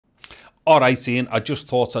All right, Ian, I just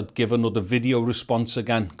thought I'd give another video response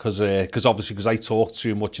again because I talk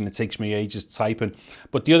too much and it takes me ages typing.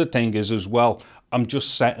 But the other thing is as well, I'm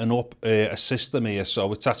just setting up a system here,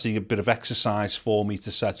 so it's actually a bit of exercise for me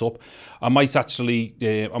to set up. I might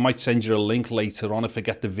send you a link later on if I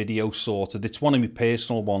get the video sorted. It's one of my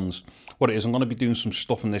personal ones. What it is, I'm going to be doing some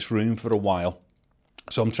stuff in this room for a while.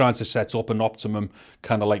 So I'm trying to set up an optimum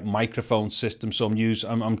kind of like microphone system. So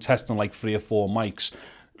I'm testing like 3 or 4 mics,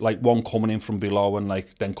 like one coming in from below and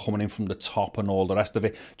like then coming in from the top and all the rest of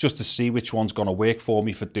it, just to see which one's going to work for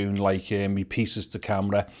me for doing like me pieces to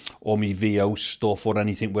camera or me VO stuff or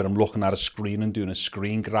anything where I'm looking at a screen and doing a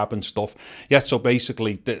screen grab and stuff. Yeah, so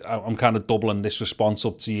basically I'm kind of doubling this response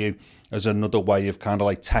up to you as another way of kind of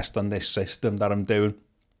like testing this system that I'm doing.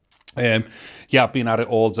 Yeah, I've been at it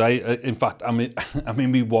all day. In fact, I'm in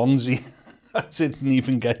my onesie. I didn't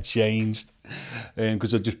even get changed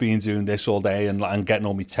because I've just been doing this all day and getting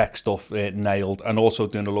all my tech stuff nailed, and also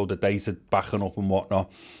doing a load of data backing up and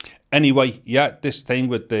whatnot. Anyway, yeah, this thing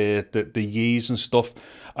with the Yi's and stuff,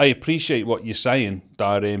 I appreciate what you're saying,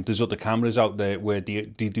 that there's other cameras out there where they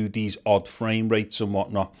do these odd frame rates and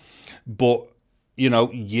whatnot, but you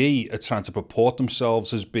know, Yi are trying to purport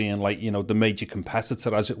themselves as being like, you know, the major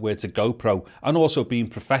competitor, as it were, to GoPro, and also being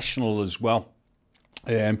professional as well.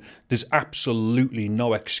 There's absolutely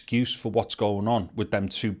no excuse for what's going on with them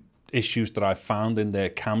two issues that I've found in their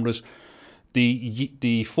cameras. The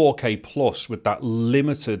 4K Plus with that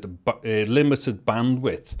limited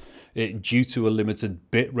bandwidth due to a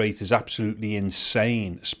limited bit rate is absolutely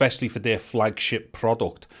insane, especially for their flagship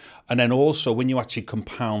product. And then also when you actually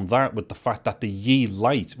compound that with the fact that the Yi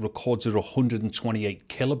Lite records at 128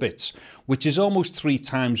 kilobits, which is almost 3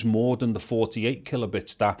 times more than the 48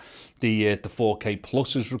 kilobits that the 4K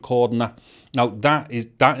Plus is recording at. Now that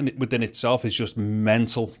within itself is just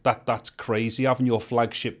mental. That's crazy, having your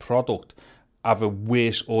flagship product have a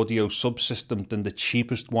worse audio subsystem than the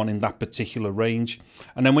cheapest one in that particular range.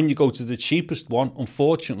 And then when you go to the cheapest one,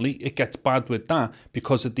 unfortunately, it gets bad with that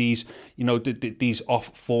because of these, you know, these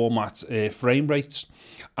off-format frame rates.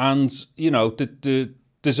 And, you know,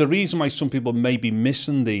 there's a reason why some people may be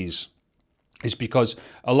missing these, is because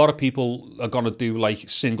a lot of people are going to do like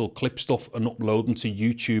single clip stuff and upload them to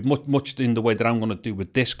YouTube, much in the way that I'm going to do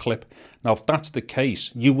with this clip. Now, if that's the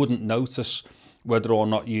case, you wouldn't notice whether or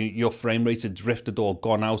not your frame rate had drifted or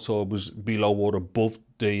gone out or was below or above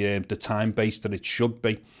the time base that it should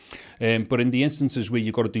be. But in the instances where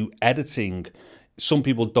you've got to do editing, some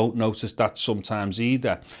people don't notice that sometimes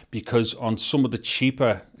either, because on some of the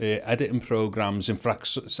cheaper editing programs, in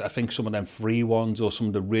fact, I think some of them free ones or some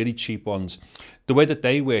of the really cheap ones, the way that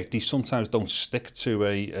they work, they sometimes don't stick to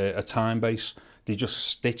a time base. They just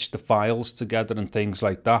stitch the files together and things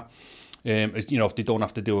like that. You know, if they don't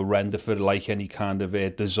have to do a render for like any kind of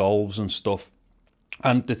dissolves and stuff.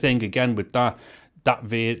 And the thing again with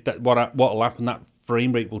what'll happen, that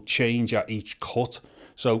frame rate will change at each cut.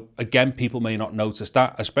 So again, people may not notice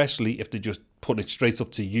that, especially if they just put it straight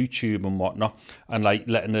up to YouTube and whatnot, and like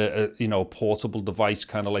letting a portable device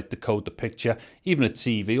kind of like decode the picture. Even a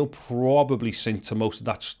TV will probably sync to most of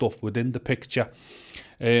that stuff within the picture.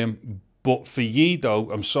 But for Yi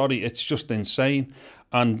though, I'm sorry, it's just insane.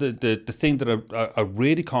 And the thing that I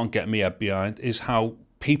really can't get me head behind is how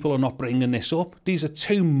people are not bringing this up. These are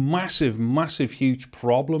two massive, huge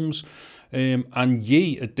problems. And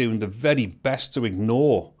Yi are doing the very best to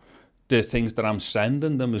ignore the things that I'm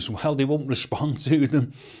sending them as well. They won't respond to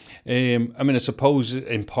them. I mean, I suppose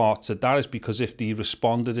in part to that is because if they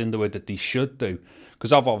responded in the way that they should do,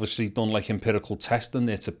 because I've obviously done like empirical testing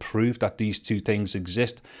there to prove that these two things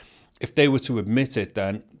exist. If they were to admit it,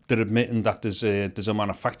 then they're admitting that there's a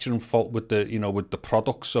manufacturing fault with the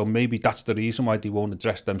product. So maybe that's the reason why they won't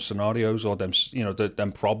address them scenarios or them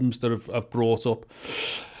them problems that have brought up.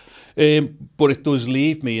 But it does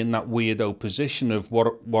leave me in that weirdo position of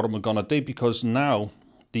what am I gonna do, because now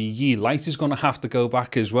the Yi Lite is going to have to go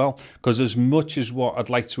back as well, because as much as what I'd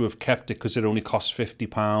like to have kept it, because it only costs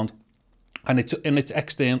 £50, and its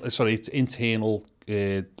internal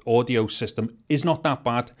audio system is not that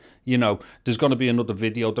bad. You know, there's going to be another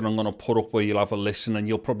video that I'm going to put up where you'll have a listen and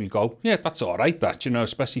you'll probably go, yeah, that's all right, that, you know,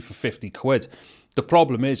 especially for 50 quid. The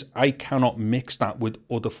problem is I cannot mix that with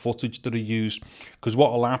other footage that I use, because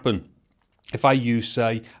what will happen if I use,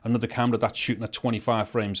 say, another camera that's shooting at 25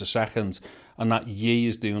 frames a second and that Yi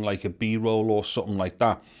is doing like a B-roll or something like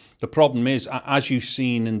that. The problem is, as you've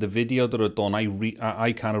seen in the video that I've done,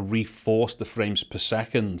 I kind of reforced the frames per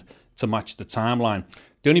second to match the timeline.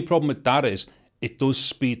 The only problem with that is it does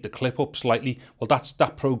speed the clip up slightly. Well,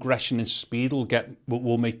 that progression in speed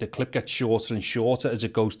will make the clip get shorter and shorter as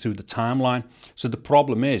it goes through the timeline. So the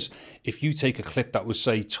problem is, if you take a clip that was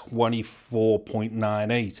say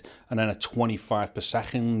 24.98 and then a 25 per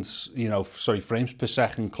second, frames per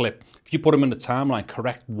second clip, if you put them in the timeline,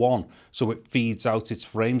 correct one, so it feeds out its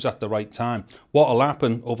frames at the right time, what will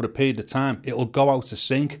happen over a period of time? It'll go out of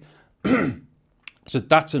sync. So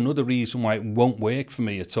that's another reason why it won't work for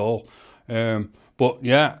me at all. But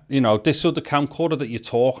yeah, this other camcorder that you're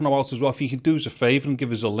talking about as well, if you could do us a favour and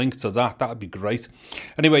give us a link to that, that'd be great.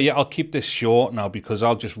 Anyway, yeah, I'll keep this short now because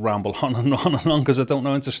I'll just ramble on and on and on because I don't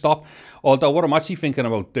know when to stop. Although what I'm actually thinking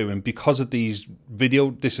about doing, because of this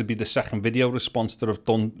would be the second video response that I've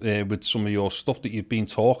done with some of your stuff that you've been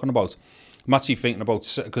talking about. I'm actually thinking about,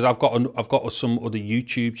 because I've got some other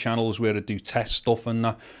YouTube channels where I do test stuff and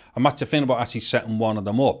that. I'm actually thinking about actually setting one of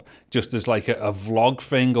them up just as like a vlog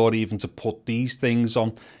thing, or even to put these things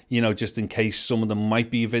on, just in case some of them might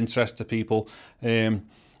be of interest to people.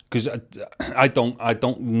 Because I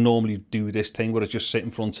don't normally do this thing where I just sit in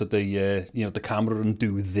front of the the camera and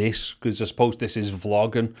do this, because I suppose this is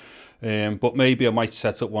vlogging. But maybe I might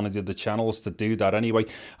set up one of the other channels to do that anyway.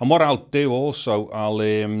 And what I'll do also,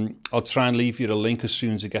 I'll try and leave you the link as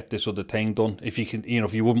soon as I get this other thing done. If you can,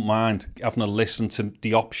 if you wouldn't mind having a listen to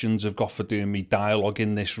the options I've got for doing me dialogue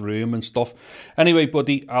in this room and stuff. Anyway,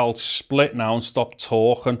 buddy, I'll split now and stop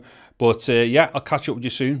talking. But yeah, I'll catch up with you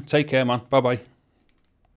soon. Take care, man. Bye bye.